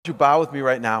You bow with me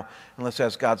right now, and let's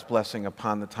ask God's blessing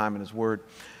upon the time in His Word.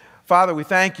 Father, we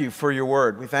thank you for your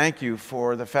Word. We thank you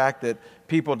for the fact that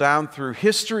people down through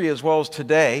history as well as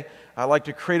today like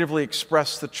to creatively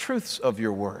express the truths of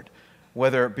your Word,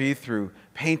 whether it be through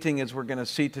painting as we're going to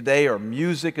see today or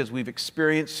music as we've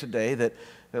experienced today, that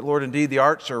Lord, indeed, the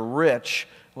arts are rich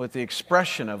with the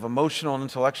expression of emotional and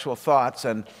intellectual thoughts,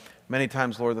 and many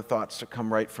times, Lord, the thoughts that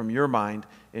come right from your mind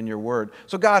in your word.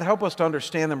 So God, help us to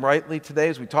understand them rightly today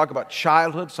as we talk about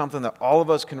childhood, something that all of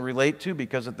us can relate to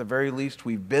because at the very least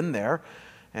we've been there,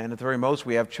 and at the very most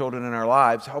we have children in our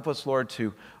lives. Help us, Lord,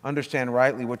 to understand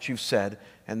rightly what you've said,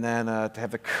 and then to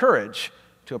have the courage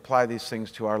to apply these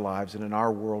things to our lives and in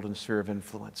our world and sphere of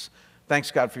influence.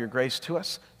 Thanks, God, for your grace to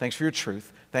us. Thanks for your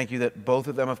truth. Thank you that both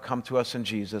of them have come to us in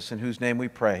Jesus, in whose name we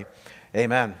pray.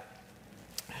 Amen.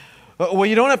 Well,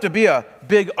 you don't have to be a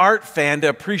big art fan to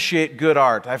appreciate good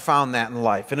art. I found that in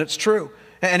life, and it's true.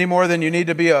 Any more than you need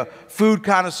to be a food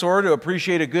connoisseur to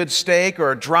appreciate a good steak,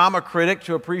 or a drama critic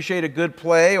to appreciate a good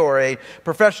play, or a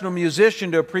professional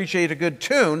musician to appreciate a good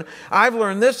tune. I've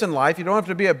learned this in life. You don't have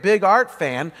to be a big art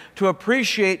fan to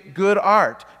appreciate good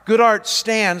art. Good art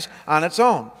stands on its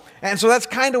own. And so that's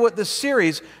kind of what this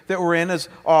series that we're in is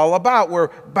all about. We're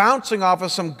bouncing off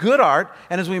of some good art,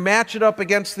 and as we match it up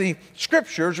against the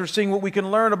Scriptures, we're seeing what we can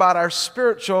learn about our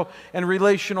spiritual and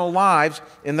relational lives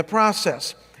in the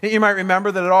process. You might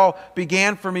remember that it all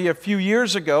began for me a few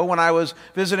years ago when I was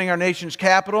visiting our nation's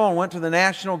capital and went to the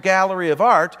National Gallery of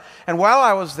Art. And while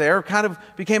I was there, kind of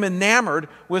became enamored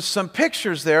with some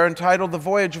pictures there entitled The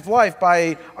Voyage of Life by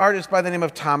an artist by the name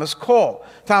of Thomas Cole.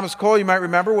 Thomas Cole, you might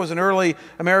remember, was an early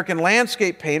American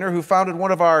landscape painter who founded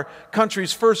one of our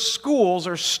country's first schools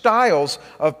or styles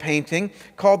of painting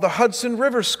called the Hudson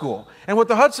River School. And what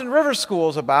the Hudson River School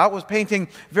is about was painting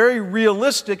very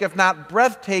realistic, if not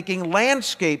breathtaking,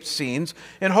 landscape scenes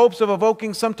in hopes of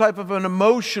evoking some type of an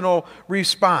emotional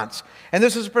response. And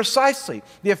this is precisely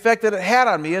the effect that it had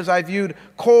on me as I viewed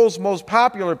Cole's most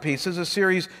popular pieces, a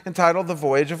series entitled The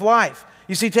Voyage of Life.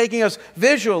 You see, taking us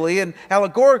visually and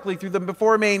allegorically through the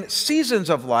four main seasons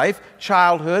of life,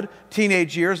 childhood,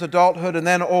 teenage years, adulthood, and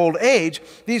then old age,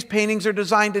 these paintings are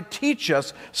designed to teach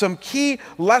us some key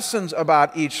lessons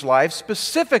about each life,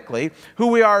 specifically who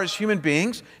we are as human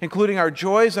beings, including our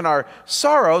joys and our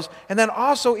sorrows, and then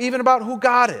also even about who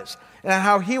God is and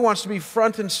how He wants to be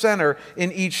front and center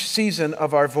in each season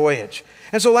of our voyage.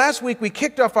 And so last week we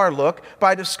kicked off our look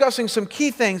by discussing some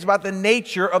key things about the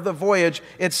nature of the voyage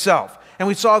itself. And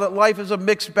we saw that life is a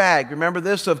mixed bag. Remember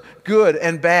this, of good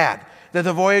and bad. That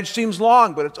the voyage seems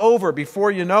long, but it's over before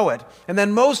you know it. And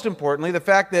then most importantly, the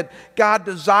fact that God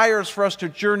desires for us to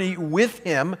journey with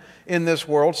Him in this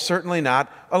world, certainly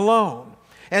not alone.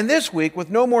 And this week,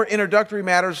 with no more introductory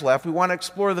matters left, we want to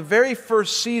explore the very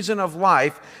first season of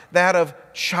life, that of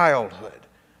childhood.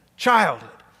 Childhood.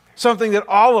 Something that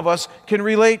all of us can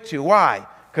relate to. Why?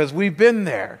 Because we've been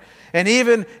there. And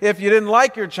even if you didn't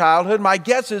like your childhood, my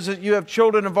guess is that you have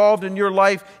children involved in your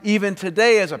life even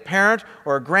today as a parent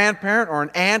or a grandparent or an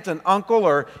aunt, an uncle,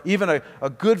 or even a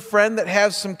good friend that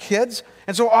has some kids.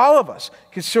 And so all of us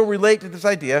can still relate to this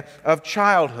idea of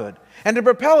childhood. And to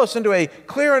propel us into a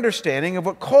clear understanding of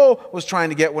what Cole was trying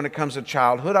to get when it comes to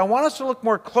childhood, I want us to look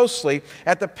more closely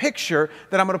at the picture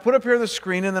that I'm going to put up here on the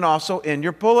screen and then also in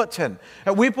your bulletin.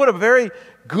 We put a very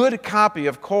good copy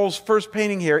of Cole's first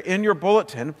painting here in your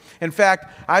bulletin. In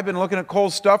fact, I've been looking at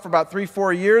Cole's stuff for about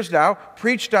 3-4 years now,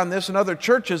 preached on this in other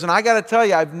churches, and I got to tell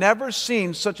you, I've never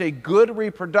seen such a good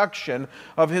reproduction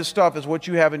of his stuff as what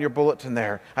you have in your bulletin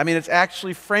there. I mean, it's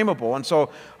actually frameable, and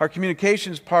so our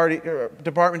communications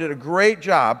department did a great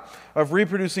job of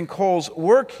reproducing Cole's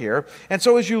work here. And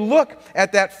so as you look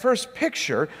at that first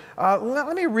picture,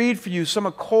 let me read for you some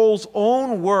of Cole's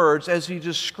own words as he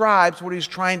describes what he's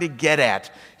trying to get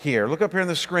at here. Look up here on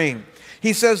the screen.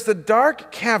 He says, "The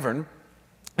dark cavern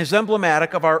is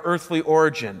emblematic of our earthly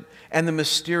origin and the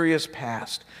mysterious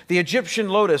past. The Egyptian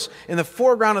lotus in the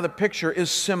foreground of the picture is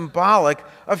symbolic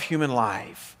of human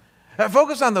life."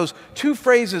 Focus on those two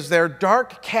phrases there,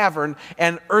 dark cavern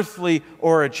and earthly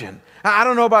origin. I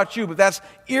don't know about you, but that's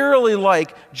eerily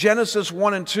like Genesis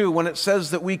 1 and 2 when it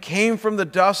says that we came from the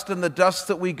dust and the dust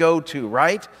that we go to,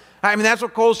 right? I mean, that's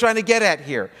what Cole's trying to get at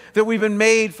here, that we've been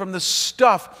made from the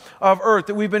stuff of earth,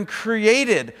 that we've been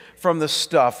created from the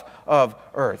stuff of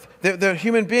earth. The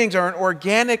human beings are an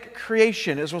organic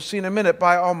creation, as we'll see in a minute,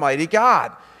 by Almighty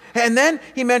God. And then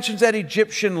he mentions that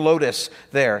Egyptian lotus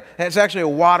there. And it's actually a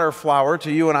water flower to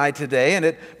you and I today, and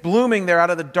it blooming there out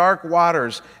of the dark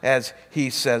waters, as he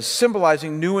says,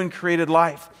 symbolizing new and created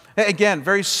life. Again,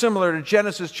 very similar to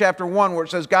Genesis chapter 1, where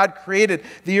it says God created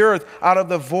the earth out of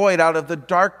the void, out of the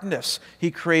darkness.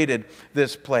 He created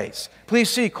this place. Please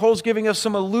see, Cole's giving us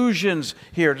some allusions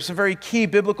here to some very key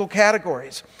biblical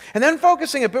categories. And then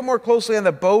focusing a bit more closely on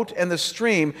the boat and the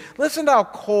stream, listen to how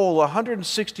Cole,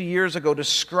 160 years ago,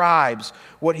 describes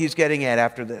what he's getting at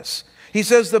after this. He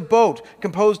says the boat,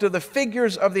 composed of the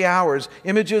figures of the hours,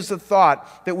 images the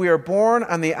thought that we are born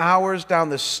on the hours down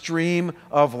the stream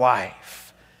of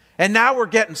life. And now we're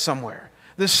getting somewhere.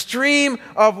 The stream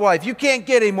of life. You can't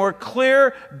get a more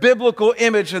clear biblical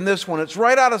image than this one. It's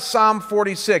right out of Psalm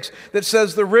 46 that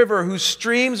says, the river whose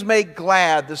streams make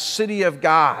glad the city of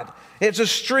God. It's a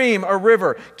stream, a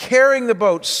river, carrying the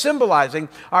boat, symbolizing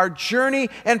our journey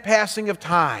and passing of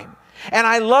time. And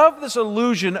I love this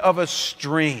illusion of a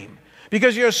stream.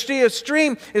 Because you see, a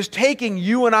stream is taking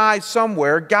you and I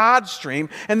somewhere, God's stream,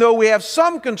 and though we have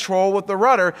some control with the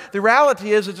rudder, the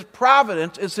reality is it's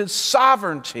providence, it's His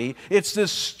sovereignty, it's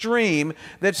this stream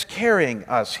that's carrying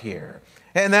us here.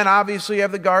 And then obviously you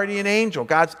have the guardian angel,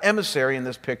 God's emissary in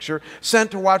this picture,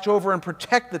 sent to watch over and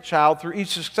protect the child through each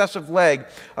successive leg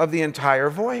of the entire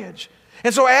voyage.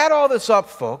 And so add all this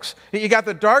up, folks. You got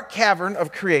the dark cavern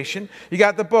of creation. You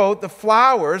got the boat, the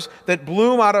flowers that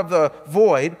bloom out of the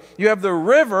void. You have the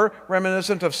river,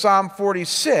 reminiscent of Psalm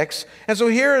 46. And so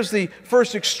here is the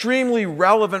first extremely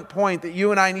relevant point that you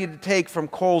and I need to take from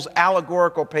Cole's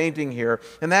allegorical painting here,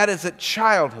 and that is that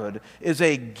childhood is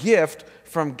a gift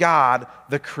from God,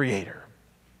 the Creator.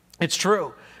 It's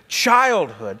true.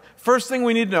 Childhood, first thing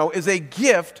we need to know, is a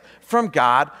gift from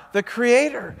God, the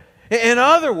Creator. In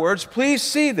other words, please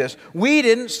see this. We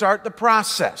didn't start the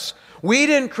process. We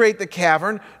didn't create the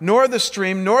cavern, nor the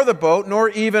stream, nor the boat, nor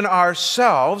even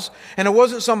ourselves. And it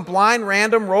wasn't some blind,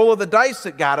 random roll of the dice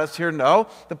that got us here. No.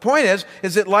 The point is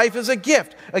that life is a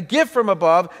gift from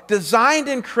above, designed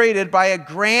and created by a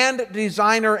grand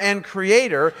designer and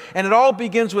creator. And it all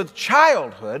begins with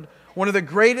childhood, one of the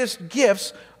greatest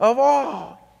gifts of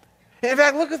all. In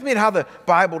fact, look with me at how the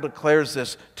Bible declares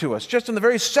this to us. Just in the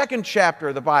very second chapter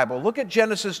of the Bible, look at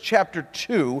Genesis chapter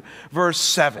 2, verse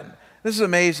 7. This is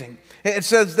amazing. It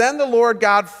says, "Then the Lord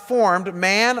God formed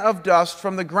man of dust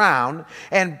from the ground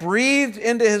and breathed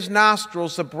into his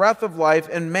nostrils the breath of life,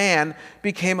 and man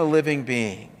became a living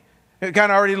being." It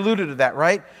kind of already alluded to that,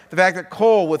 right? The fact that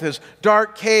Cole, with his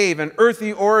dark cave and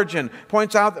earthy origin,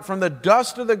 points out that from the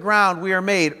dust of the ground we are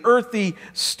made, earthy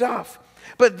stuff.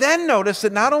 But then notice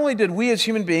that not only did we as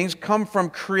human beings come from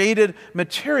created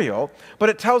material, but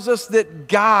it tells us that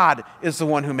God is the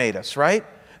one who made us, right?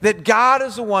 That God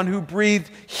is the one who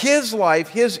breathed His life,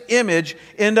 His image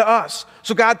into us.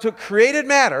 So God took created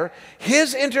matter,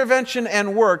 His intervention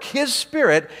and work, His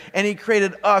Spirit, and He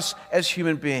created us as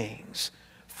human beings.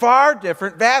 Far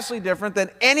different, vastly different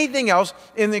than anything else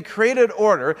in the created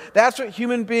order. That's what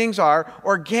human beings are,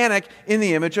 organic in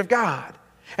the image of God.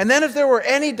 And then if there were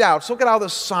any doubts, look at how the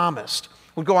psalmist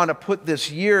would go on to put this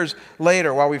years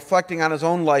later while reflecting on his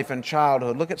own life and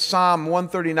childhood. Look at Psalm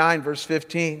 139, verse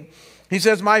 15. He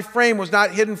says, "My frame was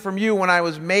not hidden from you when I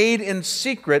was made in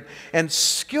secret and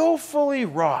skillfully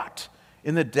wrought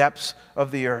in the depths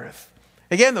of the earth."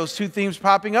 Again, those two themes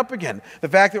popping up again. The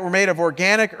fact that we're made of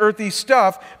organic, earthy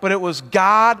stuff, but it was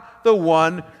God the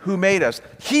one who made us.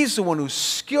 He's the one who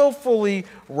skillfully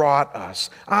wrought us.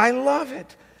 I love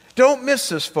it. Don't miss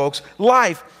this, folks.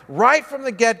 Life, right from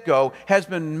the get-go, has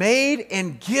been made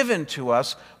and given to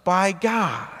us by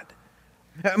God.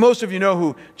 Most of you know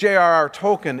who J.R.R.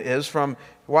 Tolkien is from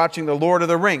watching The Lord of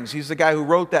the Rings. He's the guy who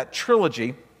wrote that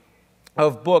trilogy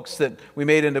of books that we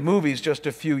made into movies just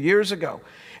a few years ago.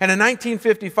 And in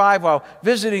 1955, while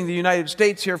visiting the United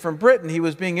States here from Britain, he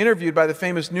was being interviewed by the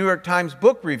famous New York Times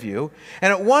Book Review.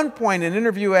 And at one point, an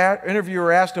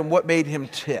interviewer asked him what made him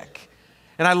tick.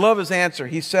 And I love his answer.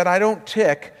 He said, "I don't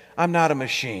tick, I'm not a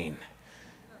machine."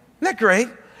 Isn't that great?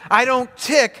 I don't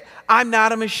tick, I'm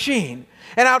not a machine.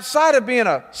 And outside of being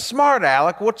a smart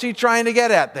aleck, what's he trying to get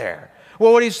at there?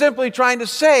 Well, what he's simply trying to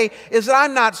say is that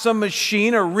I'm not some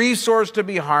machine or resource to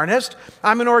be harnessed.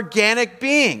 I'm an organic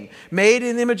being, made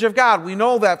in the image of God. We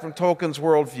know that from Tolkien's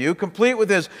worldview, complete with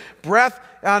His breath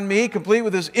on me, complete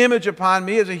with His image upon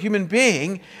me as a human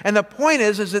being. And the point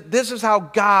is that this is how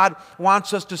God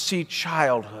wants us to see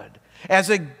childhood,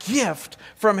 as a gift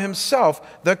from Himself,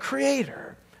 the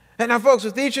Creator. And now, folks,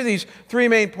 with each of these three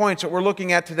main points that we're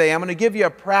looking at today, I'm going to give you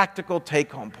a practical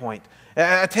take-home point,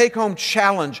 a take-home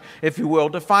challenge, if you will,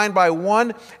 defined by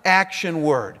one action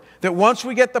word. That once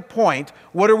we get the point,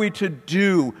 what are we to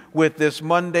do with this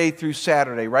Monday through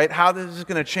Saturday, right? How this is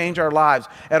going to change our lives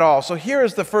at all. So here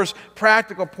is the first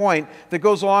practical point that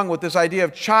goes along with this idea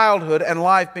of childhood and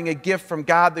life being a gift from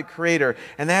God the Creator,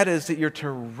 and that is that you're to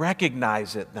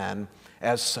recognize it then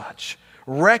as such.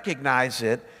 Recognize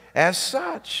it as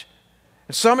such.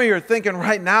 And some of you are thinking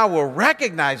right now, well,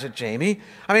 recognize it, Jamie.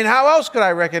 I mean, how else could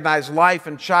I recognize life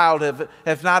and childhood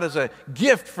if not as a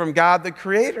gift from God the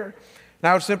Creator? And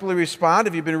I would simply respond,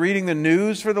 have you been reading the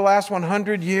news for the last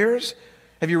 100 years?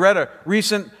 Have you read a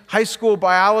recent high school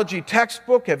biology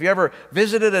textbook? Have you ever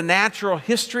visited a natural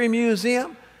history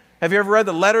museum? Have you ever read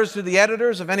the letters to the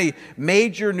editors of any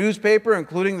major newspaper,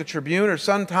 including the Tribune or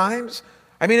Sun-Times?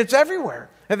 I mean, it's everywhere.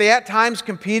 Are they at times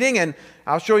competing? And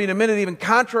I'll show you in a minute even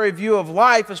contrary view of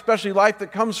life, especially life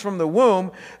that comes from the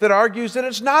womb, that argues that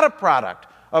it's not a product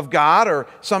of God or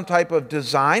some type of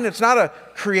design. It's not a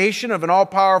creation of an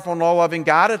all-powerful and all-loving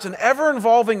God. It's an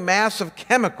ever-involving mass of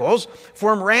chemicals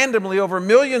formed randomly over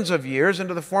millions of years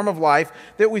into the form of life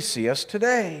that we see us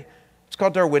today. It's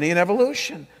called Darwinian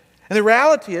evolution. And the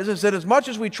reality is that as much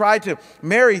as we try to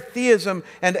marry theism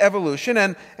and evolution,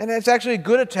 and it's actually a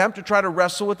good attempt to try to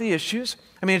wrestle with the issues.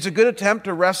 I mean, it's a good attempt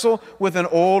to wrestle with an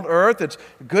old earth. It's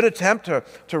a good attempt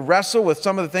to wrestle with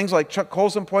some of the things like Chuck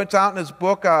Colson points out in his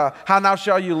book, How Now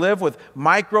Shall You Live, with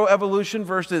microevolution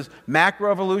versus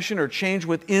macroevolution, or change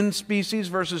within species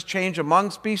versus change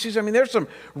among species. I mean, there's some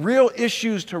real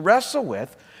issues to wrestle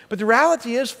with. But the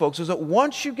reality is, folks, is that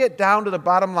once you get down to the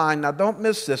bottom line, now don't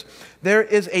miss this, there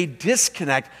is a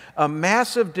disconnect, a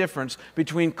massive difference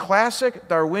between classic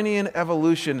Darwinian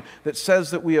evolution that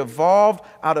says that we evolved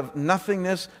out of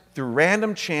nothingness through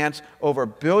random chance over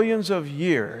billions of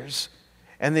years,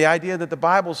 and the idea that the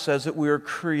Bible says that we are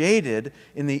created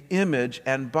in the image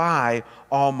and by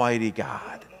Almighty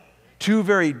God. Two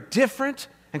very different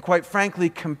and, quite frankly,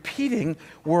 competing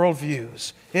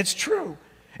worldviews. It's true.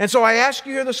 And so I ask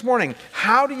you here this morning,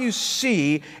 how do you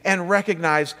see and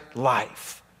recognize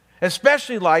life?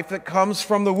 Especially life that comes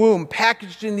from the womb,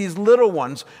 packaged in these little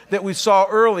ones that we saw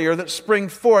earlier that spring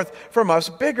forth from us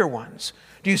bigger ones.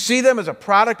 Do you see them as a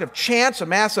product of chance, a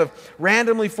mass of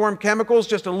randomly formed chemicals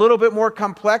just a little bit more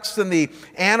complex than the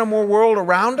animal world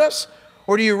around us?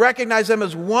 Or do you recognize them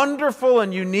as wonderful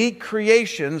and unique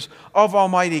creations of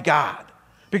Almighty God?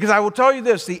 Because I will tell you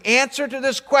this, the answer to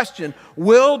this question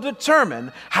will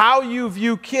determine how you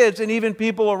view kids and even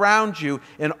people around you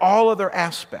in all other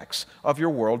aspects of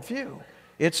your worldview.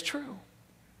 It's true.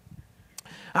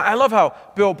 I love how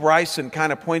Bill Bryson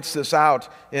kind of points this out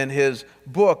in his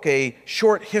book, A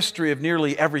Short History of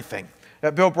Nearly Everything.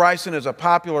 Bill Bryson is a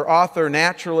popular author,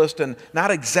 naturalist, and not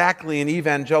exactly an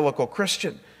evangelical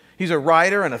Christian. He's a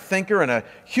writer and a thinker and a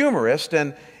humorist,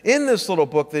 and in this little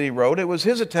book that he wrote, it was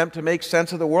his attempt to make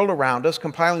sense of the world around us,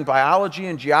 compiling biology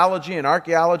and geology and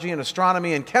archaeology and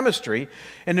astronomy and chemistry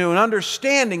into an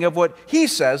understanding of what he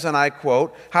says, and I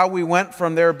quote, how we went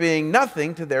from there being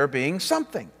nothing to there being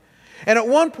something. And at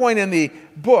one point in the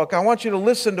book, I want you to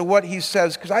listen to what he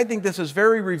says, because I think this is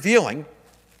very revealing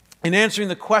in answering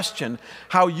the question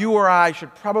how you or I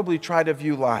should probably try to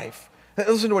view life.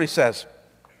 Listen to what he says.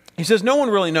 He says, no one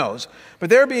really knows, but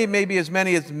there may be as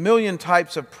many as 1 million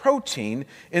types of protein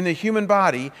in the human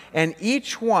body, and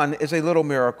each one is a little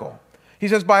miracle. He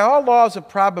says, by all laws of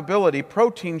probability,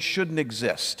 protein shouldn't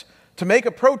exist. To make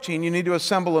a protein, you need to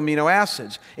assemble amino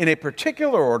acids in a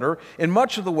particular order, in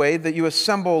much of the way that you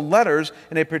assemble letters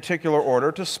in a particular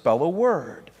order to spell a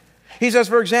word. He says,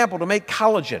 for example, to make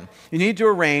collagen, you need to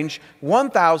arrange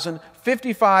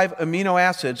 1,055 amino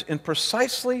acids in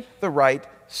precisely the right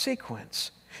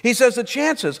sequence. He says the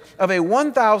chances of a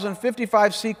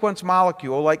 1,055 sequence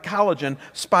molecule like collagen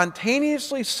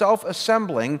spontaneously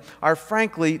self-assembling are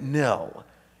frankly nil.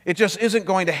 It just isn't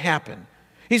going to happen.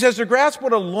 He says to grasp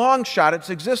what a long shot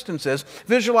its existence is,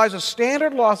 visualize a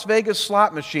standard Las Vegas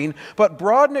slot machine, but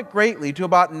broaden it greatly to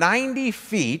about 90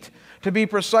 feet to be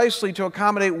precisely to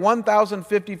accommodate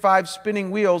 1,055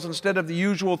 spinning wheels instead of the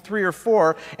usual 3 or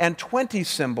 4 and 20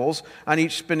 symbols on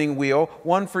each spinning wheel,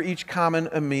 one for each common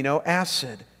amino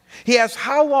acid. He asks,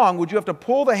 how long would you have to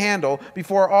pull the handle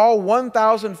before all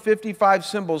 1,055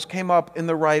 symbols came up in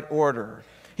the right order?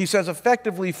 He says,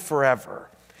 effectively forever.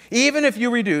 Even if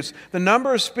you reduce the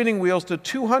number of spinning wheels to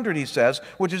 200, he says,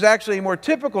 which is actually a more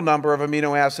typical number of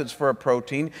amino acids for a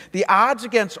protein, the odds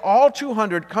against all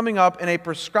 200 coming up in a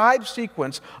prescribed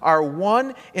sequence are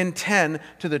 1 in 10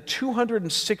 to the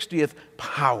 260th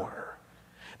power.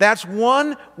 That's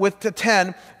 1 to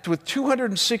 10 with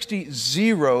 260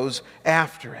 zeros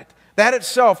after it. That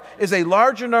itself is a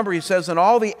larger number, he says, than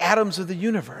all the atoms of the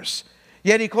universe.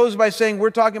 Yet he closes by saying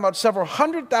we're talking about several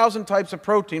 100,000 types of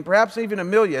protein, perhaps even 1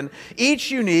 million,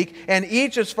 each unique and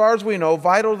each, as far as we know,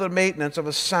 vital to the maintenance of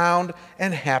a sound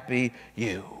and happy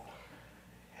you.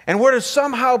 And we're to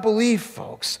somehow believe,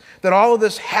 folks, that all of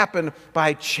this happened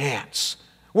by chance.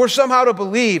 We're somehow to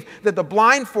believe that the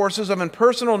blind forces of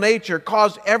impersonal nature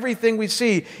caused everything we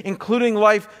see, including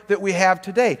life that we have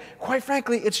today. Quite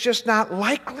frankly, it's just not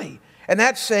likely. And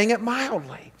that's saying it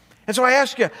mildly. And so I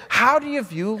ask you, how do you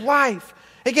view life?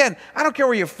 Again, I don't care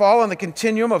where you fall on the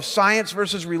continuum of science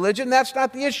versus religion. That's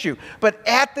not the issue. But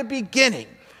at the beginning,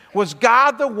 was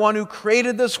God the one who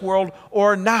created this world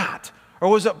or not? Or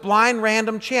was it blind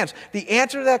random chance? The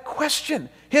answer to that question,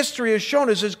 history has shown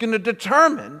us, is going to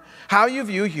determine how you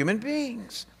view human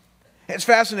beings. It's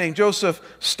fascinating. Joseph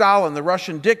Stalin, the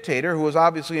Russian dictator, who was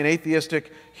obviously an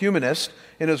atheistic humanist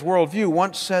in his worldview,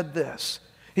 once said this.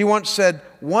 He once said,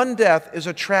 "One death is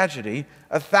a tragedy,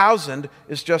 1,000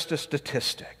 is just a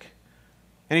statistic."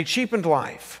 And he cheapened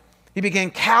life. He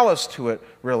became callous to it,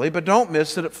 really, but don't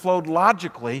miss that it flowed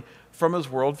logically from his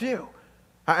worldview.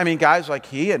 I mean, guys like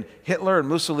he and Hitler and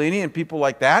Mussolini and people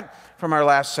like that from our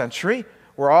last century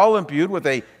were all imbued with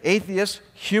an atheist,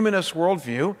 humanist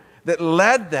worldview that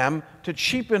led them to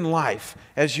cheapen life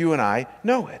as you and I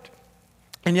know it.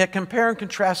 And yet compare and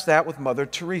contrast that with Mother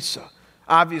Teresa.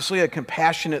 Obviously a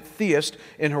compassionate theist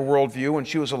in her worldview when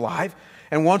she was alive.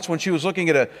 And once when she was looking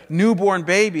at a newborn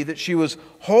baby that she was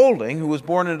holding, who was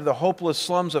born into the hopeless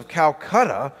slums of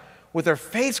Calcutta, with her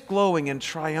face glowing and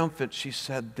triumphant, she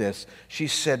said this. She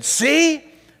said, "See,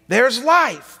 there's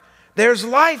life. There's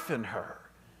life in her."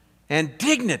 And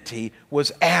dignity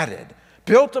was added,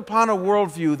 built upon a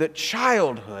worldview that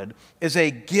childhood is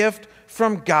a gift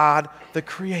from God the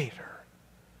Creator.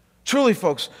 Truly,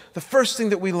 folks, the first thing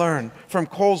that we learn from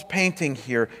Cole's painting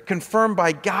here, confirmed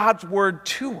by God's word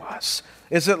to us,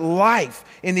 is that life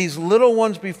in these little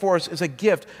ones before us is a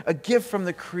gift from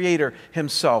the Creator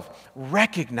himself.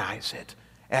 Recognize it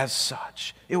as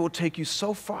such. It will take you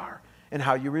so far in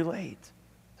how you relate.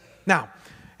 Now,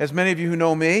 as many of you who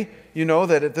know me, you know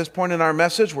that at this point in our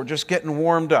message, we're just getting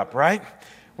warmed up, right?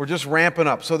 We're just ramping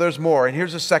up. So there's more. And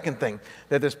here's the second thing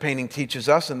that this painting teaches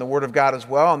us, and the Word of God as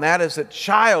well, and that is that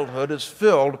childhood is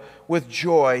filled with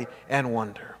joy and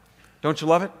wonder. Don't you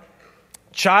love it?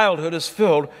 Childhood is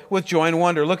filled with joy and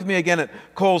wonder. Look at me again at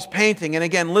Cole's painting, and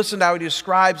again, listen to how he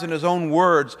describes in his own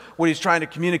words what he's trying to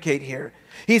communicate here.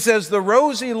 He says, "The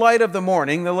rosy light of the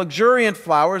morning, the luxuriant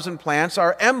flowers and plants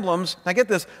are emblems," now get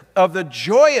this, "of the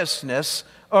joyousness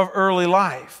of early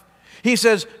life." He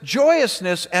says,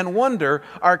 joyousness and wonder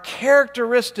are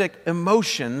characteristic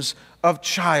emotions of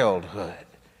childhood.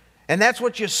 And that's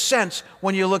what you sense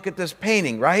when you look at this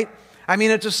painting, right? I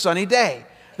mean, it's a sunny day.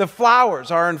 The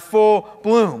flowers are in full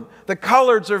bloom. The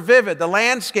colors are vivid. The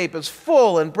landscape is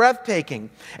full and breathtaking.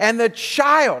 And the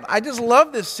child, I just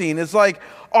love this scene, is like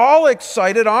all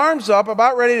excited, arms up,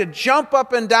 about ready to jump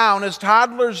up and down as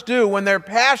toddlers do when their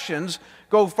passions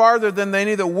go farther than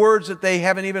any of the words that they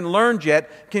haven't even learned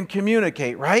yet can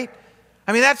communicate, right?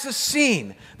 I mean, that's the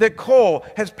scene that Cole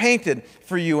has painted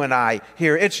for you and I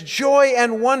here. It's joy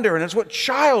and wonder, and it's what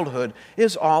childhood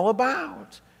is all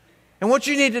about. And what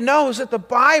you need to know is that the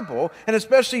Bible, and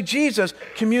especially Jesus,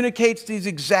 communicates these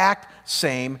exact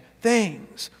same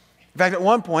things. In fact, at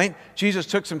one point, Jesus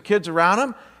took some kids around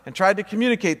him and tried to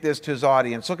communicate this to his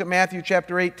audience. Look at Matthew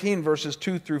chapter 18, verses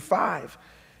 2 through 5.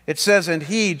 It says, "And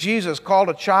he, Jesus, called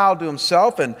a child to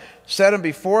himself and set him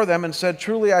before them and said,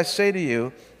 'Truly I say to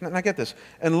you,'" now get this,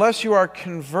 "unless you are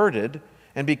converted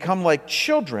and become like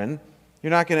children,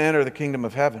 you're not going to enter the kingdom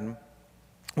of heaven.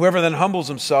 Whoever then humbles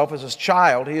himself as his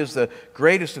child, he is the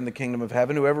greatest in the kingdom of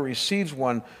heaven. Whoever receives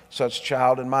one such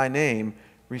child in my name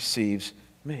receives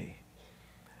me."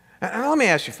 And let me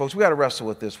ask you folks, we've got to wrestle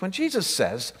with this. When Jesus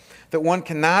says that one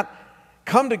cannot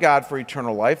come to God for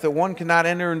eternal life, that one cannot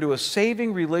enter into a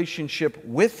saving relationship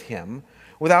with him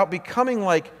without becoming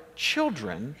like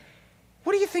children,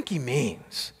 what do you think he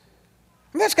means?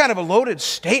 I mean, that's kind of a loaded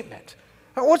statement.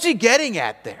 What's he getting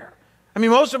at there? I mean,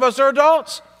 most of us are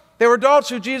adults. They were adults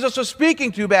who Jesus was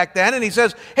speaking to back then, and he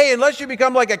says, hey, unless you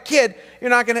become like a kid, you're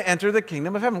not going to enter the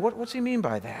kingdom of heaven. What's he mean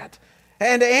by that?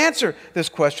 And to answer this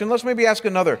question, let's maybe ask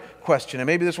another question, and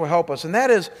maybe this will help us, and that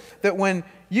is that when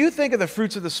you think of the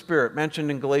fruits of the Spirit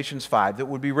mentioned in Galatians 5 that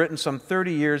would be written some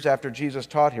 30 years after Jesus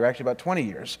taught here, actually about 20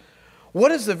 years,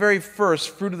 what is the very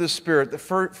first fruit of the Spirit, the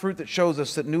fruit that shows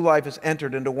us that new life has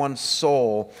entered into one's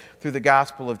soul through the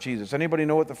gospel of Jesus? Anybody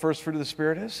know what the first fruit of the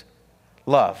Spirit is?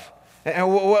 Love.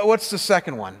 And what's the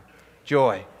second one?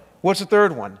 Joy. What's the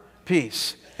third one?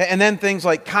 Peace. And then things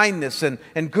like kindness and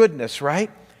goodness, right?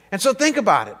 And so think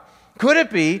about it. Could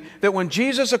it be that when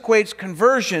Jesus equates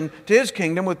conversion to his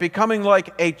kingdom with becoming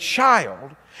like a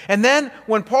child, and then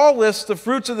when Paul lists the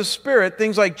fruits of the Spirit,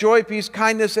 things like joy, peace,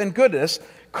 kindness, and goodness,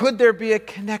 could there be a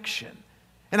connection?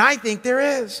 And I think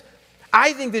there is.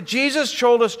 I think that Jesus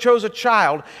chose a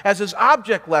child as his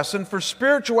object lesson for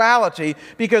spirituality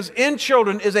because in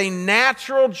children is a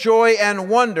natural joy and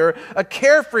wonder, a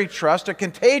carefree trust, a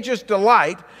contagious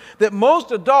delight that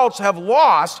most adults have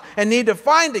lost and need to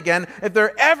find again if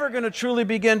they're ever going to truly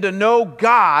begin to know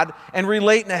God and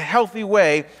relate in a healthy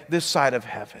way this side of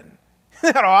heaven.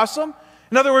 Isn't that awesome?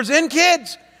 In other words, in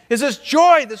kids is this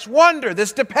joy, this wonder,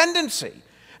 this dependency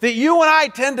that you and I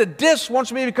tend to diss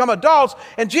once we become adults.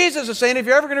 And Jesus is saying if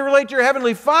you're ever going to relate to your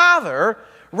Heavenly Father,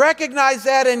 recognize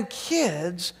that in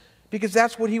kids because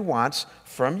that's what He wants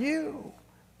from you.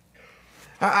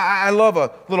 I love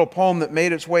a little poem that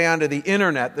made its way onto the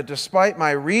internet that despite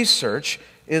my research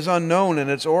is unknown in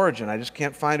its origin. I just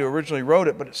can't find who originally wrote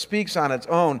it, but it speaks on its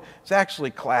own. It's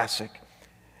actually classic.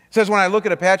 It says, when I look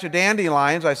at a patch of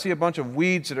dandelions, I see a bunch of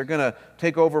weeds that are going to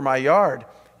take over my yard.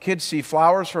 Kids see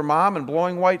flowers for mom and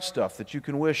blowing white stuff that you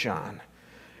can wish on.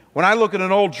 When I look at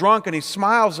an old drunk and he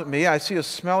smiles at me, I see a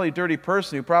smelly, dirty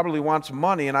person who probably wants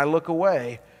money and I look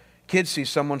away. Kids see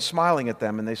someone smiling at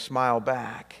them and they smile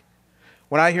back.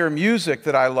 When I hear music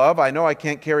that I love, I know I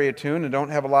can't carry a tune and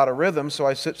don't have a lot of rhythm, so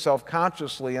I sit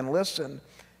self-consciously and listen.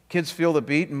 Kids feel the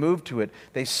beat and move to it.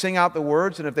 They sing out the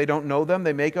words, and if they don't know them,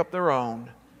 they make up their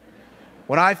own.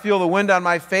 When I feel the wind on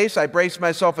my face, I brace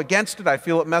myself against it. I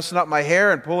feel it messing up my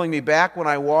hair and pulling me back when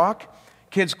I walk.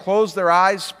 Kids close their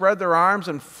eyes, spread their arms,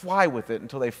 and fly with it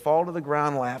until they fall to the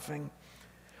ground laughing.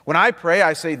 When I pray,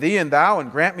 I say thee and thou, and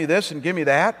grant me this and give me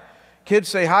that. Kids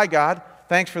say, hi, God.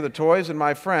 Thanks for the toys and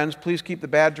my friends. Please keep the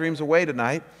bad dreams away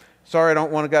tonight. Sorry I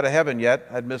don't want to go to heaven yet.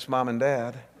 I'd miss mom and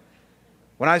dad.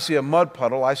 When I see a mud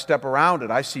puddle, I step around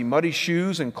it. I see muddy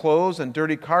shoes and clothes and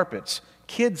dirty carpets.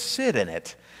 Kids sit in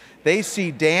it. They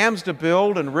see dams to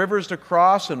build and rivers to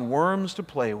cross and worms to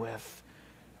play with.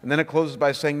 And then it closes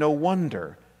by saying, no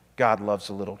wonder God loves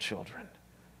the little children.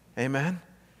 Amen?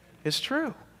 It's true.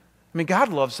 I mean, God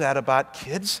loves that about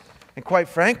kids. And quite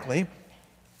frankly,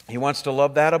 He wants to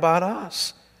love that about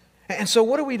us. And so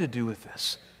what are we to do with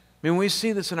this? I mean, when we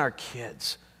see this in our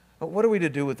kids, what are we to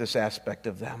do with this aspect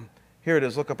of them? Here it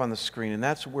is, look up on the screen, and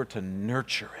that's we're to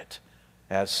nurture it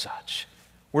as such.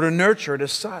 We're to nurture it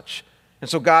as such. And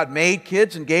so God made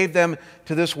kids and gave them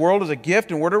to this world as a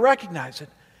gift, and we're to recognize it.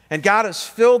 And God has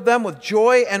filled them with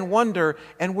joy and wonder,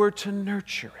 and we're to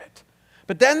nurture it.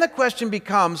 But then the question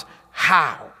becomes,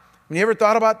 how? Have you ever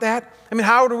thought about that? I mean,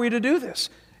 how are we to do this?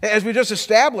 As we just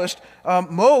established,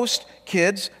 most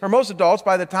kids, or most adults,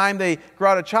 by the time they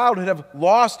grow out of childhood, have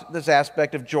lost this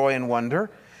aspect of joy and wonder.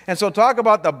 And so talk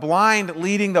about the blind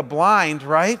leading the blind,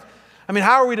 right? I mean,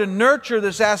 how are we to nurture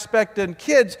this aspect in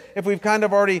kids if we've kind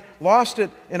of already lost it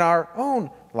in our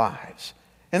own lives?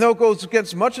 And though it goes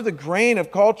against much of the grain of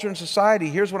culture and society,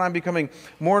 here's what I'm becoming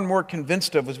more and more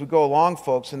convinced of as we go along,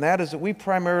 folks, and that is that we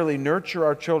primarily nurture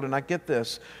our children, I get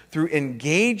this, through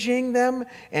engaging them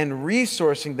and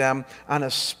resourcing them on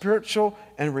a spiritual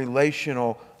and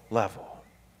relational level.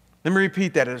 Let me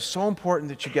repeat that. It is so important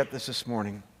that you get this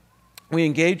morning. We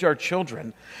engage our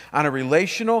children on a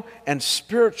relational and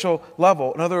spiritual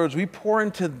level. In other words, we pour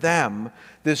into them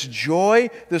this joy,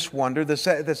 this wonder, this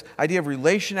idea of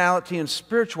relationality and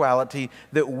spirituality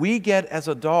that we get as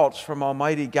adults from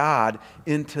Almighty God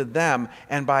into them.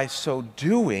 And by so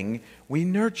doing, we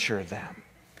nurture them.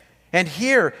 And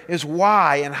here is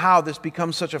why and how this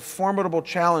becomes such a formidable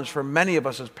challenge for many of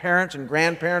us as parents and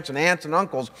grandparents and aunts and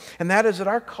uncles. And that is that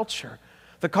our culture,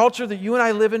 the culture that you and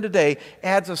I live in today,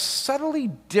 adds a subtly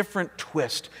different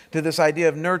twist to this idea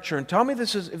of nurture. And tell me if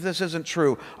this isn't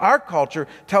true. Our culture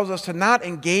tells us to not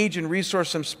engage and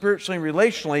resource them spiritually and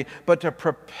relationally, but to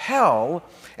propel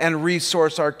and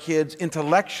resource our kids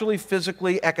intellectually,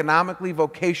 physically, economically,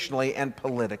 vocationally, and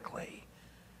politically.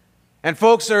 And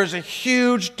folks, there's a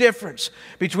huge difference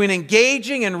between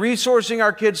engaging and resourcing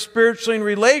our kids spiritually and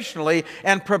relationally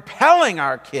and propelling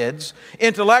our kids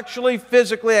intellectually,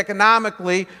 physically,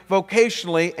 economically,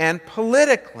 vocationally, and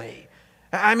politically.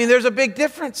 I mean, there's a big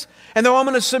difference. And though I'm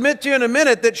going to submit to you in a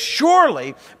minute that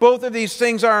surely both of these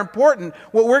things are important,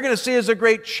 what we're going to see as a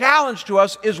great challenge to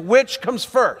us is which comes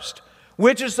first,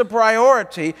 which is the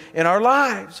priority in our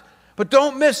lives. But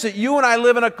don't miss it. You and I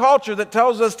live in a culture that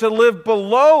tells us to live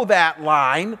below that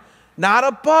line, not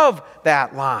above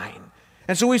that line.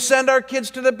 And so we send our kids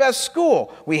to the best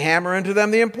school. We hammer into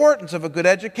them the importance of a good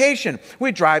education.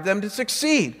 We drive them to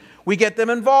succeed. We get them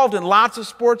involved in lots of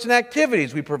sports and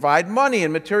activities. We provide money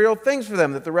and material things for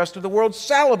them that the rest of the world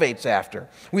salivates after.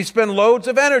 We spend loads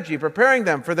of energy preparing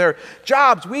them for their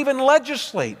jobs. We even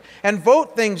legislate and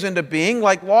vote things into being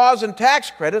like laws and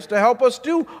tax credits to help us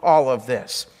do all of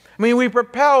this. I mean, we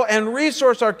propel and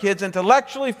resource our kids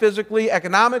intellectually, physically,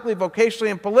 economically, vocationally,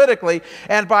 and politically.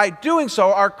 And by doing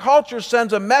so, our culture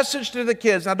sends a message to the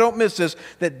kids, now don't miss this,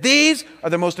 that these are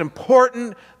the most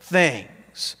important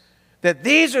things. That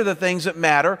these are the things that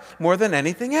matter more than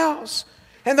anything else.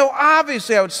 And though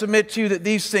obviously I would submit to you that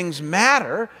these things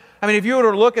matter, I mean, if you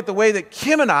were to look at the way that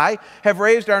Kim and I have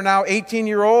raised our now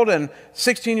 18-year-old and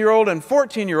 16-year-old and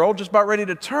 14-year-old, just about ready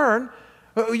to turn,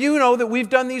 you know that we've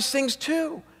done these things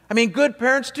too. I mean, good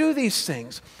parents do these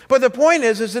things. But the point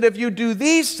is that if you do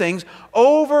these things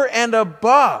over and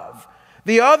above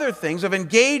the other things of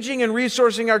engaging and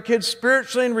resourcing our kids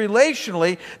spiritually and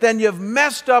relationally, then you've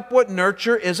messed up what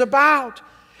nurture is about.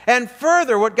 And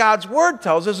further, what God's Word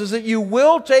tells us is that you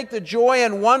will take the joy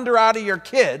and wonder out of your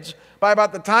kids by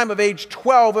about the time of age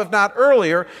 12, if not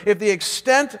earlier, if the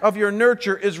extent of your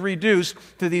nurture is reduced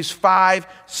to these 5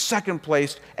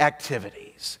 second-place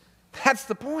activities. That's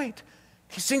the point.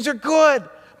 These things are good.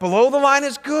 Below the line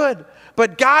is good.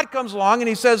 But God comes along and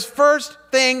He says, first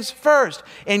things first.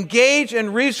 Engage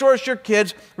and resource your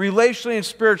kids relationally and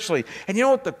spiritually. And you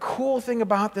know what the cool thing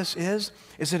about this is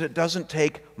that it doesn't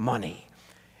take money.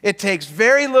 It takes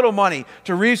very little money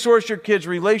to resource your kids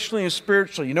relationally and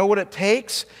spiritually. You know what it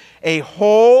takes? A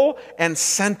whole and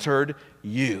centered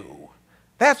you.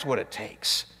 That's what it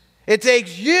takes. It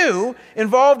takes you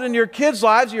involved in your kids'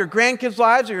 lives, or your grandkids'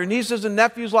 lives, or your nieces and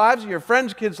nephews' lives, or your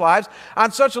friends' kids' lives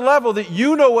on such a level that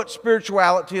you know what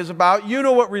spirituality is about, you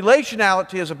know what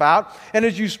relationality is about, and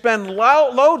as you spend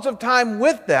loads of time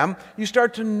with them, you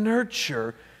start to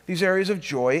nurture these areas of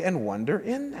joy and wonder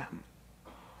in them.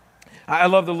 I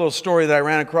love the little story that I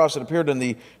ran across that appeared in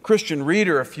the Christian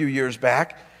Reader a few years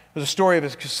back. It was a story of a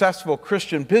successful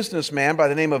Christian businessman by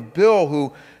the name of Bill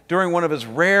who, during one of his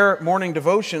rare morning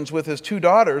devotions with his 2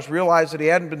 daughters, realized that he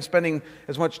hadn't been spending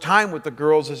as much time with the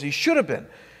girls as he should have been.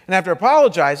 And after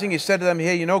apologizing, he said to them,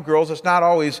 hey, you know, girls, it's not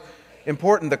always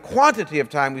important the quantity of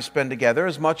time we spend together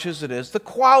as much as it is the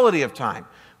quality of time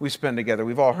we spend together.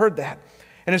 We've all heard that.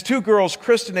 And his 2 girls,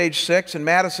 Kristen, age 6, and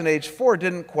Madison, age 4,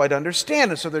 didn't quite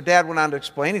understand. And so their dad went on to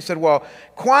explain. He said, well,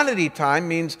 quantity time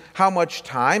means how much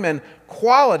time, and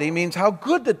quality means how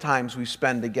good the times we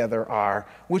spend together are.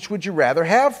 Which would you rather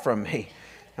have from me?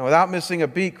 And without missing a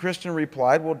beat, Kristen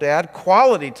replied, well, Dad,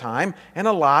 quality time and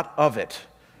a lot of it.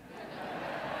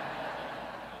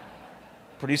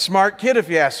 Pretty smart kid if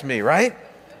you ask me, right?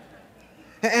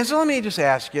 And so let me just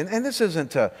ask you, and this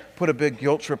isn't to put a big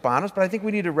guilt trip on us, but I think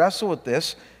we need to wrestle with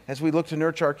this as we look to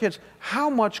nurture our kids. How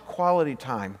much quality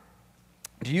time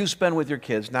do you spend with your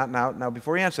kids, not now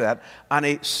before you answer that, on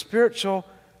a spiritual,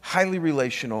 highly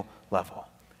relational level?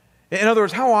 In other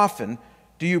words, how often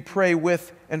do you pray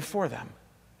with and for them?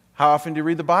 How often do you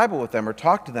read the Bible with them or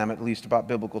talk to them at least about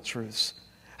biblical truths?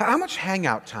 How much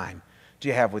hangout time do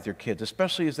you have with your kids,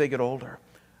 especially as they get older?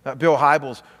 Bill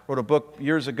Hybels wrote a book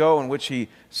years ago in which he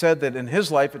said that in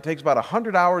his life it takes about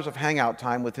 100 hours of hangout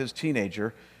time with his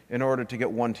teenager in order to get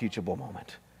one teachable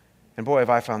moment. And boy, have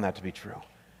I found that to be true.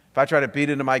 If I try to beat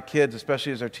into my kids,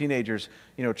 especially as they're teenagers,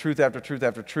 you know, truth after truth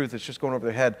after truth, it's just going over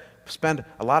their head. Spend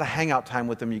a lot of hangout time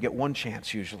with them. You get one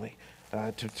chance usually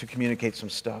to communicate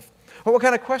some stuff. Well, what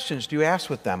kind of questions do you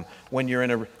ask with them when you're in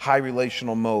a high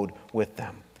relational mode with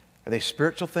them? Are they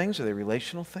spiritual things? Are they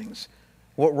relational things?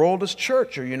 What role does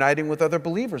church or uniting with other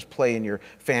believers play in your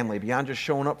family beyond just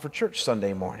showing up for church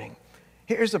Sunday morning?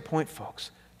 Here's the point,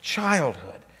 folks.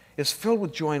 Childhood is filled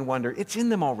with joy and wonder. It's in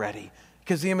them already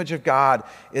because the image of God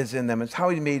is in them. It's how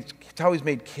He's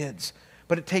made kids.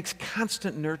 But it takes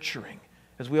constant nurturing,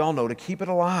 as we all know, to keep it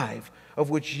alive, of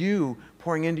which you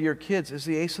pouring into your kids is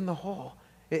the ace in the hole.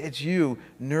 It's you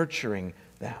nurturing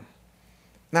them.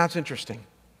 Now, it's interesting.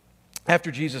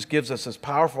 After Jesus gives us this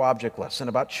powerful object lesson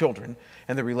about children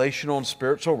and the relational and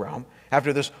spiritual realm,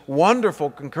 after this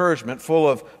wonderful encouragement full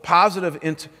of positive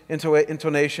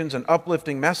intonations and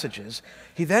uplifting messages,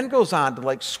 he then goes on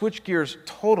to switch gears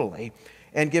totally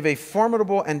and give a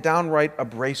formidable and downright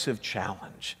abrasive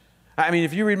challenge. I mean,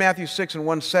 if you read Matthew 6 in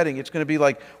one setting, it's going to be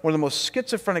like one of the most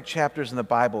schizophrenic chapters in the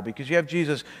Bible because you have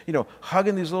Jesus,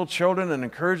 hugging these little children and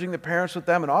encouraging the parents with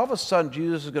them, and all of a sudden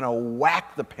Jesus is going to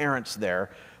whack the parents there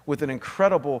with an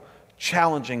incredible,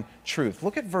 challenging truth.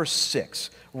 Look at verse 6,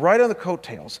 right on the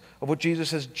coattails of what Jesus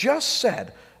has just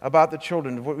said about the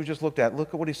children, what we just looked at. Look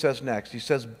at what he says next. He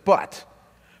says, but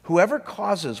Whoever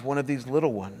causes one of these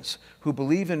little ones who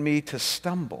believe in me to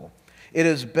stumble, it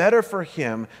is better for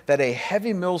him that a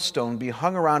heavy millstone be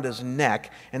hung around his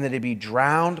neck and that he be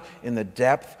drowned in the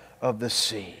depth of the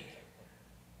sea.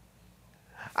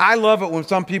 I love it when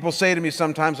some people say to me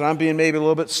sometimes, and I'm being maybe a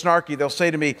little bit snarky, they'll say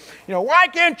to me, why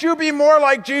can't you be more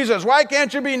like Jesus? Why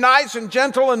can't you be nice and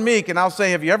gentle and meek? And I'll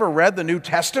say, have you ever read the New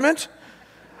Testament?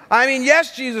 I mean,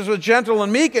 yes, Jesus was gentle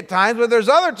and meek at times, but there's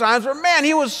other times where, man,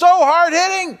 he was so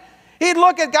hard-hitting. He'd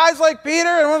look at guys like Peter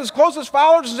and one of his closest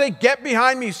followers and say, get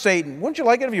behind me, Satan. Wouldn't you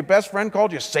like it if your best friend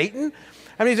called you Satan?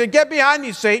 I mean, he said, get behind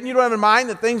me, Satan. You don't have in mind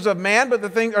the things of man, but the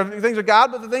things of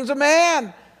God, but the things of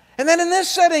man. And then in this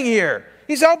setting here,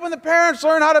 he's helping the parents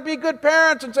learn how to be good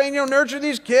parents and saying, nurture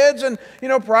these kids and,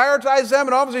 prioritize them.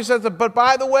 And obviously he says, but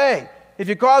by the way, if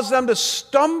you cause them to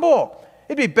stumble,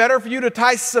 it'd be better for you to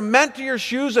tie cement to your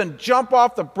shoes and jump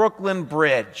off the Brooklyn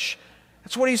Bridge.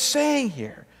 That's what he's saying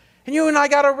here. And you and I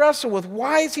got to wrestle with,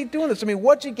 why is he doing this? I mean,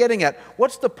 what's he getting at?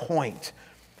 What's the point?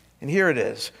 And here it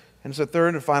is. And it's the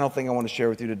third and final thing I want to share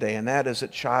with you today, and that is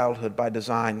that childhood by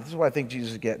design, this is what I think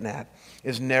Jesus is getting at,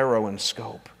 is narrow in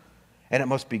scope. And it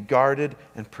must be guarded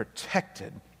and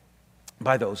protected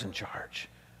by those in charge.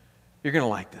 You're going to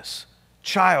like this.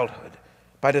 Childhood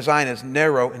by design is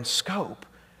narrow in scope.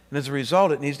 And as a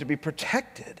result, it needs to be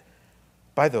protected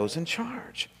by those in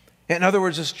charge. In other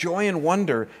words, this joy and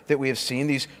wonder that we have seen,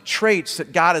 these traits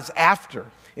that God is after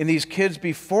in these kids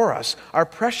before us, are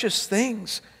precious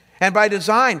things. And by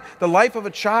design, the life of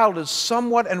a child is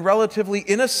somewhat and relatively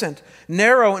innocent,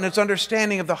 narrow in its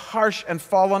understanding of the harsh and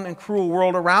fallen and cruel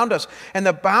world around us. And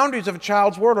the boundaries of a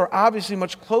child's world are obviously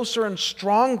much closer and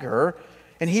stronger,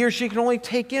 and he or she can only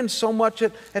take in so much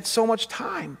at so much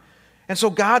time. And so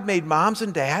God made moms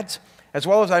and dads, as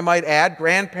well as I might add,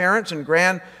 grandparents and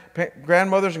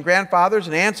grandmothers and grandfathers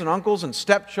and aunts and uncles and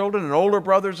stepchildren and older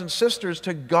brothers and sisters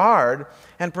to guard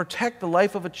and protect the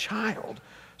life of a child,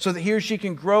 so that he or she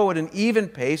can grow at an even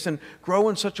pace and grow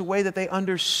in such a way that they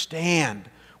understand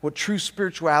what true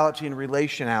spirituality and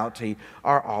relationality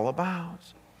are all about.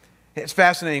 It's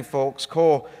fascinating, folks.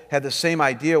 Cole had the same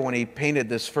idea when he painted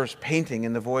this first painting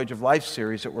in the Voyage of Life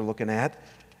series that we're looking at.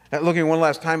 Looking one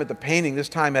last time at the painting, this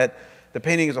time at the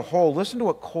painting as a whole, listen to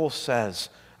what Cole says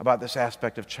about this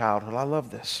aspect of childhood. I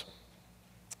love this.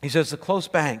 He says, the close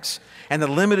banks and the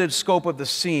limited scope of the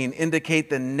scene indicate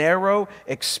the narrow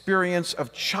experience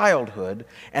of childhood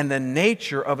and the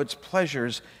nature of its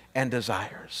pleasures and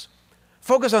desires.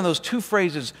 Focus on those two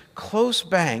phrases, close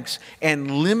banks and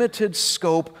limited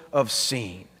scope of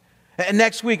scene. And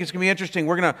next week, it's going to be interesting.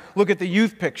 We're going to look at the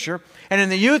youth picture. And in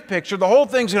the youth picture, the whole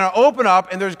thing's going to open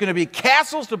up and there's going to be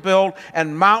castles to build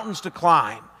and mountains to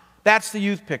climb. That's the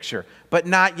youth picture, but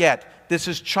not yet. This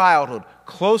is childhood,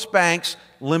 close banks,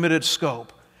 limited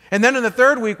scope. And then in the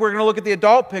third week, we're going to look at the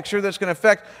adult picture that's going to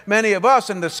affect many of us,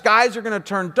 and the skies are going to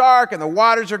turn dark and the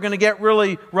waters are going to get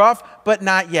really rough, but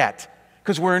not yet,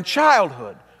 because we're in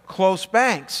childhood, close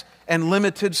banks, and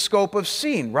limited scope of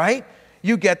scene, right?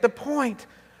 You get the point.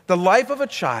 The life of a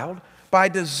child, by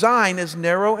design, is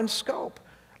narrow in scope,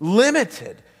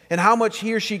 limited in how much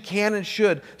he or she can and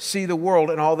should see the world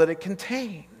and all that it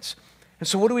contains. And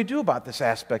so what do we do about this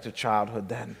aspect of childhood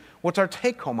then? What's our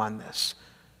take home on this?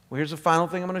 Well, here's the final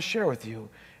thing I'm going to share with you,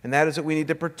 and that is that we need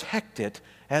to protect it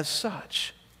as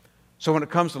such. So when it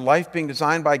comes to life being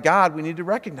designed by God, we need to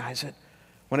recognize it.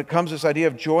 When it comes to this idea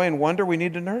of joy and wonder, we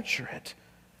need to nurture it.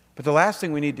 But the last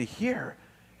thing we need to hear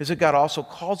is that God also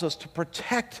calls us to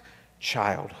protect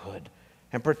childhood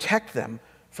and protect them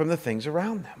from the things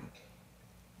around them.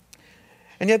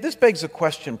 And yet this begs the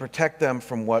question, protect them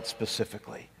from what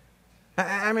specifically?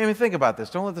 I mean, think about this.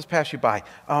 Don't let this pass you by.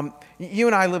 You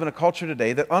and I live in a culture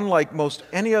today that, unlike most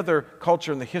any other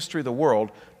culture in the history of the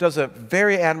world, does a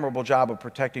very admirable job of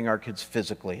protecting our kids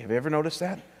physically. Have you ever noticed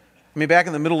that? I mean, back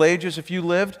in the Middle Ages, if you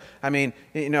lived,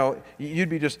 you'd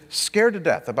be just scared to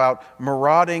death about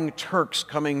marauding Turks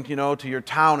coming, to your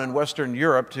town in Western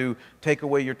Europe to take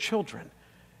away your children.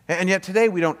 And yet today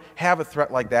we don't have a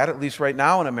threat like that, at least right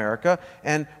now in America,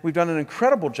 and we've done an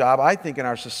incredible job, I think, in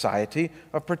our society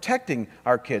of protecting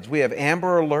our kids. We have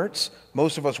Amber Alerts.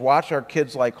 Most of us watch our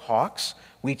kids like hawks.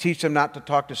 We teach them not to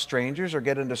talk to strangers or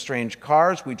get into strange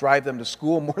cars. We drive them to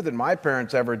school more than my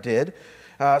parents ever did.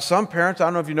 Some parents, I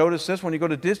don't know if you noticed this, when you go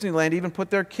to Disneyland, even put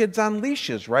their kids on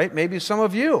leashes, right? Maybe some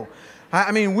of you.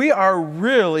 I mean, we are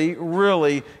really,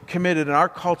 really committed in our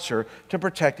culture to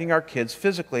protecting our kids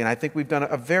physically, and I think we've done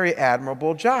a very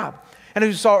admirable job. And as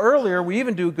you saw earlier, we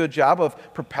even do a good job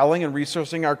of propelling and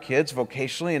resourcing our kids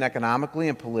vocationally and economically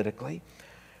and politically.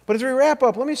 But as we wrap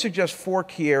up, let me suggest 4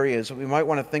 key areas that we might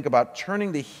want to think about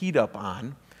turning the heat up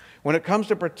on when it comes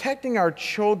to protecting our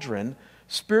children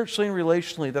spiritually and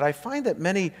relationally that I find that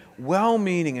many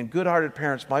well-meaning and good-hearted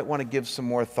parents might want to give some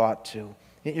more thought to.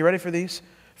 You ready for these?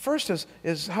 First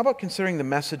is how about considering the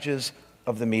messages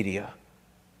of the media?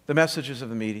 The messages of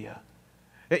the media.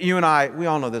 You and I, we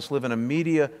all know this, live in a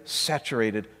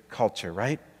media-saturated culture,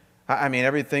 right? I mean,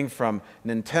 everything from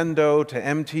Nintendo to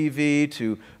MTV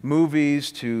to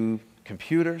movies to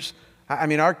computers. I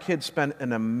mean, our kids spend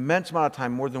an immense amount of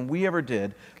time, more than we ever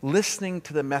did, listening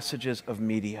to the messages of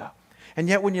media. And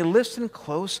yet when you listen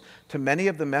close to many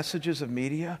of the messages of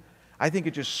media, I think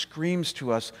it just screams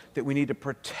to us that we need to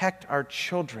protect our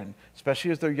children,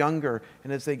 especially as they're younger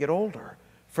and as they get older,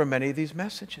 from many of these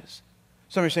messages.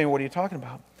 Some are saying, what are you talking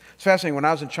about? It's fascinating. When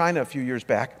I was in China a few years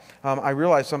back, I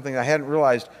realized something I hadn't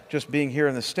realized just being here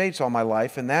in the States all my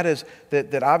life, and that is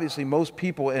that obviously most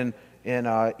people in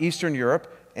Eastern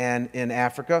Europe and in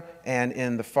Africa and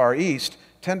in the Far East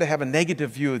tend to have a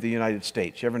negative view of the United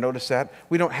States. You ever notice that?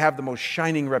 We don't have the most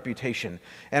shining reputation.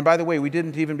 And by the way, we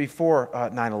didn't even before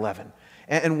 9/11.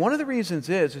 And one of the reasons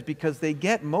is because they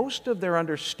get most of their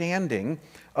understanding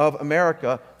of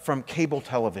America from cable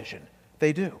television.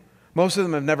 They do. Most of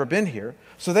them have never been here.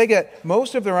 So they get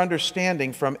most of their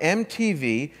understanding from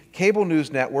MTV, cable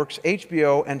news networks,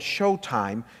 HBO, and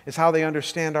Showtime is how they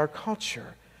understand our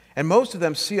culture. And most of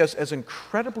them see us as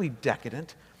incredibly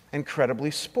decadent,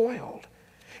 incredibly spoiled.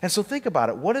 And so think about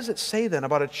it. What does it say then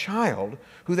about a child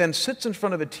who then sits in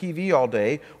front of a TV all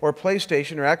day, or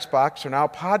PlayStation or Xbox, or now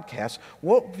podcasts?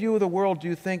 What view of the world do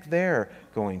you think they're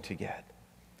going to get?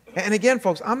 And again,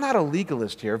 folks, I'm not a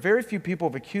legalist here. Very few people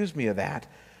have accused me of that.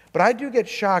 But I do get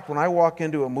shocked when I walk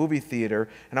into a movie theater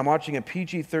and I'm watching a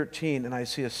PG-13 and I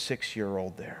see a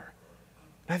 6-year-old there.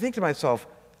 And I think to myself,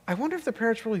 I wonder if the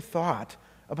parents really thought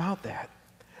about that.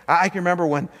 I can remember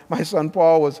when my son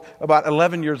Paul was about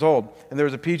 11 years old and there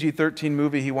was a PG-13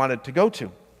 movie he wanted to go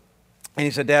to. And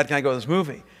he said, Dad, can I go to this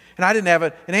movie? And I didn't have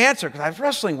an answer because I was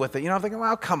wrestling with it. I'm thinking,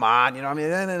 well, come on.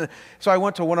 So I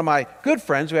went to one of my good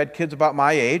friends who had kids about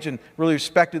my age and really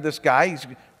respected this guy. He's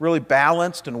really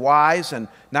balanced and wise and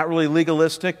not really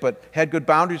legalistic, but had good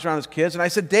boundaries around his kids. And I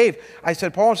said, Dave,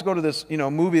 Paul wants to go to this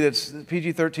movie that's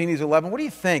PG-13. He's 11. What do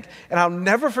you think? And I'll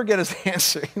never forget his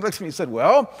answer. He looked at me and said,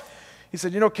 well, he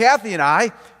said, Kathy and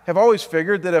I have always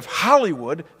figured that if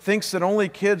Hollywood thinks that only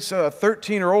kids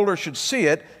 13 or older should see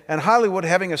it, and Hollywood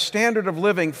having a standard of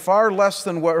living far less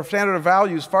than or standard of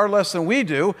values far less than we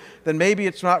do, then maybe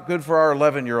it's not good for our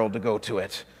 11-year-old to go to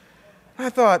it. And I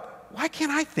thought, why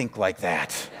can't I think like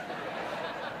that?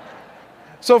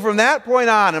 So from that point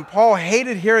on, and Paul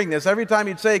hated hearing this, every time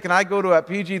he'd say, can I go to a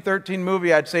PG-13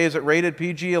 movie, I'd say, is it rated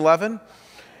PG-11? And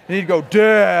he'd go,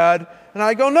 Dad. And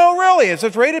I go, no, really, if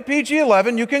it's rated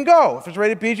PG-11, you can go. If it's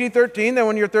rated PG-13, then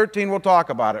when you're 13, we'll talk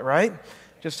about it, right?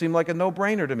 Just seemed like a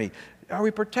no-brainer to me. Are we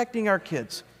protecting our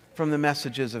kids from the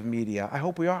messages of media? I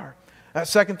hope we are.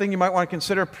 Second thing you might want to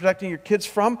consider protecting your kids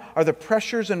from are the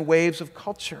pressures and waves of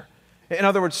culture. In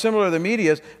other words, similar to the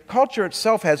media, culture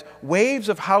itself has waves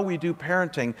of how we do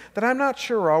parenting that I'm not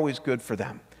sure are always good for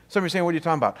them. Some are saying, what are you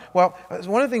talking about? Well,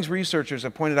 one of the things researchers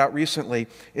have pointed out recently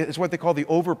is what they call the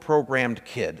overprogrammed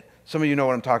kid. Some of you know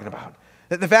what I'm talking about.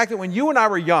 The fact that when you and I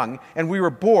were young and we were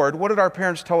bored, what did our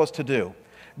parents tell us to do?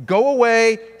 Go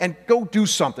away and go do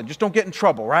something. Just don't get in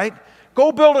trouble, right?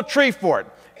 Go build a tree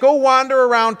fort. Go wander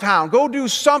around town. Go do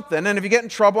something, and if you get in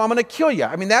trouble, I'm going to kill you.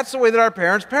 I mean, that's the way that our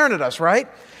parents parented us, right?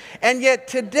 And yet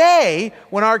today,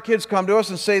 when our kids come to us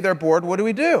and say they're bored, what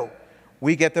do?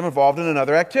 We get them involved in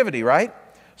another activity, right?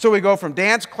 So we go from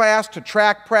dance class to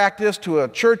track practice to a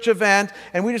church event,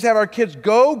 and we just have our kids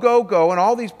go, and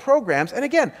all these programs. And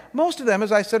again, most of them,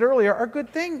 as I said earlier, are good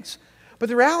things. But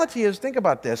the reality is, think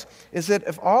about this, is that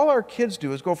if all our kids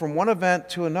do is go from one event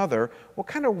to another, what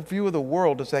kind of view of the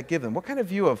world does that give them? What kind of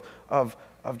view of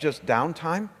just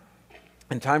downtime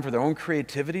and time for their own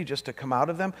creativity just to come out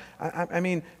of them? I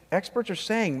mean, experts are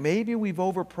saying maybe we've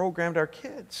overprogrammed our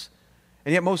kids.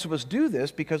 And yet most of us do this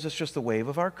because it's just the wave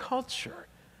of our culture.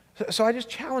 So I just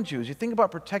challenge you, as you think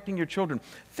about protecting your children,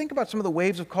 think about some of the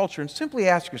waves of culture and simply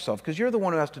ask yourself, because you're the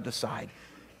one who has to decide,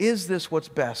 is this what's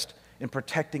best in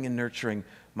protecting and nurturing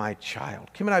my child?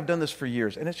 Kim and I have done this for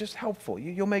years, and it's just helpful.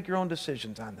 You'll make your own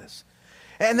decisions on this.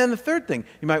 And then the third thing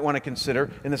you might want to consider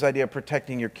in this idea of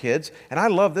protecting your kids, and I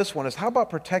love this one, is how about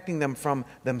protecting them from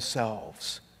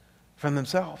themselves? From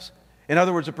themselves. In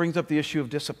other words, it brings up the issue of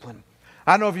discipline.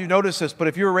 I don't know if you've noticed this, but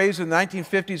if you were raised in the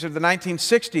 1950s or the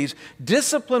 1960s,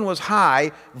 discipline was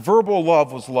high, verbal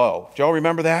love was low. Do y'all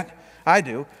remember that? I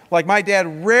do. Like, my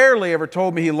dad rarely ever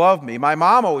told me he loved me. My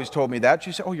mom always told me that.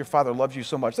 She said, oh, your father loves you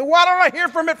so much. So why don't I hear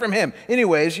from him?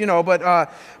 Anyways,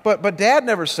 but Dad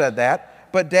never said that.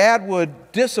 but Dad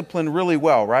would discipline really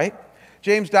well, right?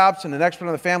 James Dobson, an expert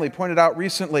on the family, pointed out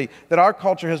recently that our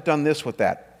culture has done this with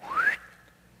that.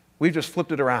 We've just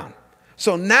flipped it around.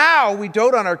 So now we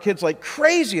dote on our kids like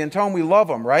crazy and tell them we love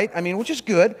them, right? I mean, which is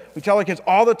good. We tell our kids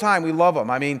all the time we love them.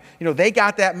 I mean, they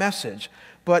got that message.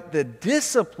 But the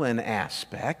discipline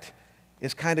aspect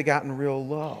has kind of gotten real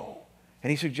low. And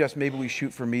he suggests maybe we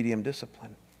shoot for medium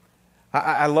discipline.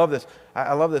 I love this.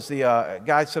 I love this. The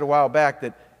guy said a while back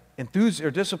that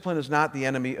discipline is not the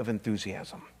enemy of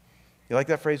enthusiasm. You like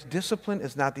that phrase? Discipline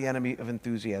is not the enemy of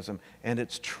enthusiasm. And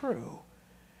it's true.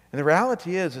 And the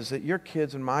reality is that your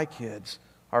kids and my kids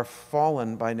are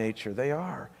fallen by nature. They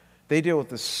are. They deal with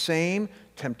the same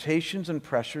temptations and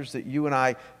pressures that you and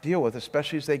I deal with,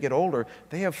 especially as they get older.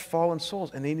 They have fallen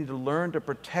souls, and they need to learn to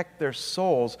protect their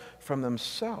souls from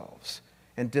themselves.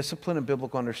 And discipline and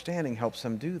biblical understanding helps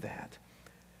them do that.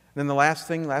 And then the last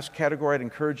category I'd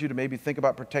encourage you to maybe think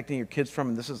about protecting your kids from,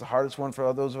 and this is the hardest one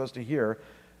for those of us to hear,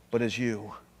 but is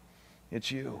you. It's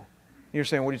you. You're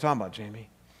saying, what are you talking about, Jamie?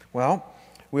 Well,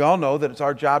 we all know that it's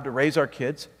our job to raise our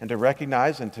kids and to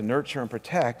recognize and to nurture and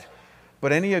protect.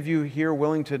 But any of you here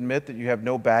willing to admit that you have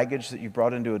no baggage that you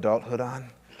brought into adulthood on?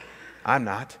 I'm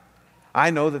not. I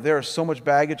know that there is so much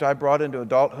baggage I brought into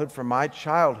adulthood from my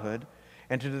childhood,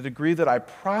 and to the degree that I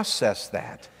process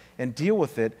that and deal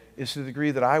with it is to the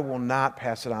degree that I will not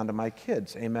pass it on to my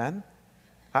kids. Amen?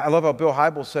 I love how Bill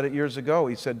Hybels said it years ago.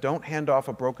 He said, don't hand off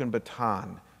a broken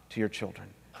baton to your children.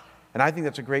 And I think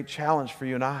that's a great challenge for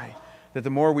you and I. That the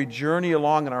more we journey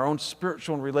along in our own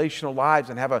spiritual and relational lives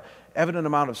and have an evident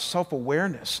amount of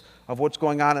self-awareness of what's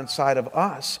going on inside of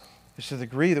us, is to the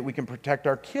degree that we can protect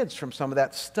our kids from some of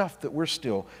that stuff that we're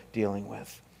still dealing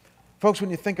with. Folks, when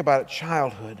you think about it,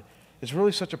 childhood is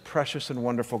really such a precious and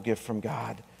wonderful gift from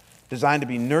God, designed to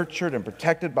be nurtured and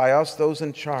protected by us, those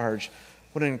in charge.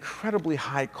 What an incredibly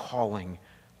high calling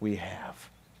we have.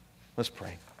 Let's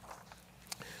pray.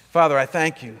 Father, I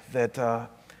thank you that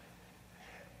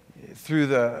through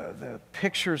the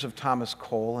pictures of Thomas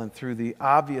Cole and through the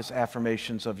obvious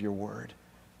affirmations of your word,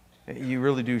 you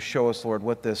really do show us, Lord,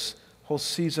 what this whole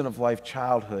season of life,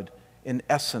 childhood, in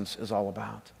essence is all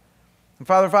about. And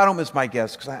Father, if I don't miss my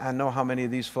guests, because I know how many of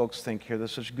these folks think here, they're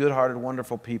such good-hearted,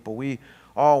 wonderful people. We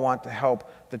all want to help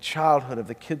the childhood of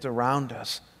the kids around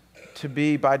us to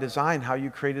be, by design, how you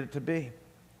created it to be.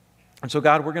 And so,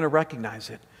 God, we're going to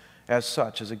recognize it as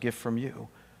such, as a gift from you.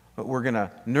 But we're going to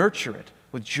nurture it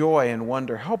with joy and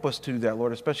wonder. Help us to do that,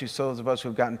 Lord, especially those of us who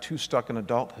have gotten too stuck in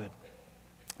adulthood.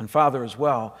 And Father, as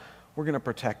well, we're going to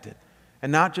protect it.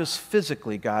 And not just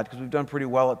physically, God, because we've done pretty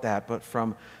well at that, but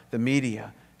from the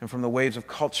media and from the waves of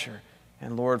culture,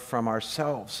 and Lord, from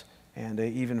ourselves, and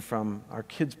even from our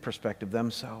kids' perspective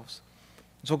themselves.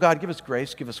 And so God, give us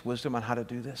grace, give us wisdom on how to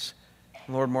do this.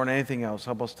 And Lord, more than anything else,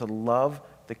 help us to love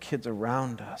the kids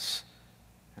around us.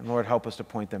 And Lord, help us to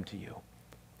point them to you,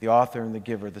 the author and the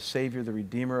giver, the Savior, the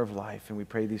Redeemer of life. And we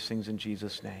pray these things in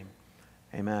Jesus' name. Amen.